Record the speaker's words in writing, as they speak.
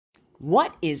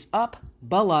What is up,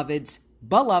 beloveds?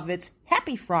 Beloveds,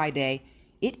 happy Friday.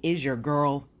 It is your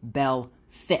girl, Belle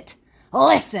Fit.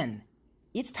 Listen,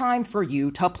 it's time for you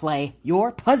to play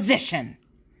your position.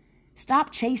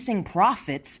 Stop chasing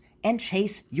profits and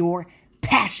chase your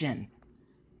passion.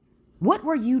 What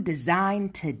were you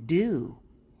designed to do?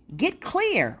 Get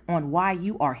clear on why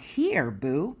you are here,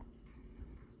 boo.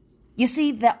 You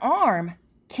see, the arm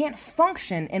can't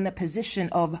function in the position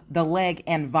of the leg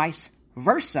and vice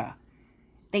versa.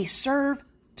 They serve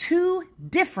two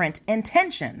different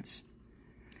intentions.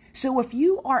 So if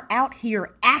you are out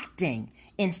here acting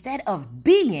instead of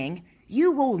being,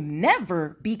 you will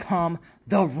never become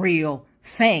the real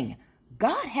thing.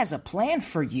 God has a plan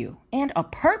for you and a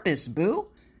purpose, boo.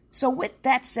 So with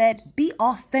that said, be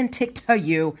authentic to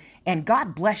you, and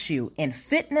God bless you in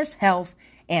fitness, health,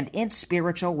 and in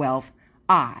spiritual wealth.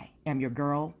 I am your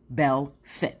girl, Belle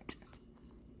Fit.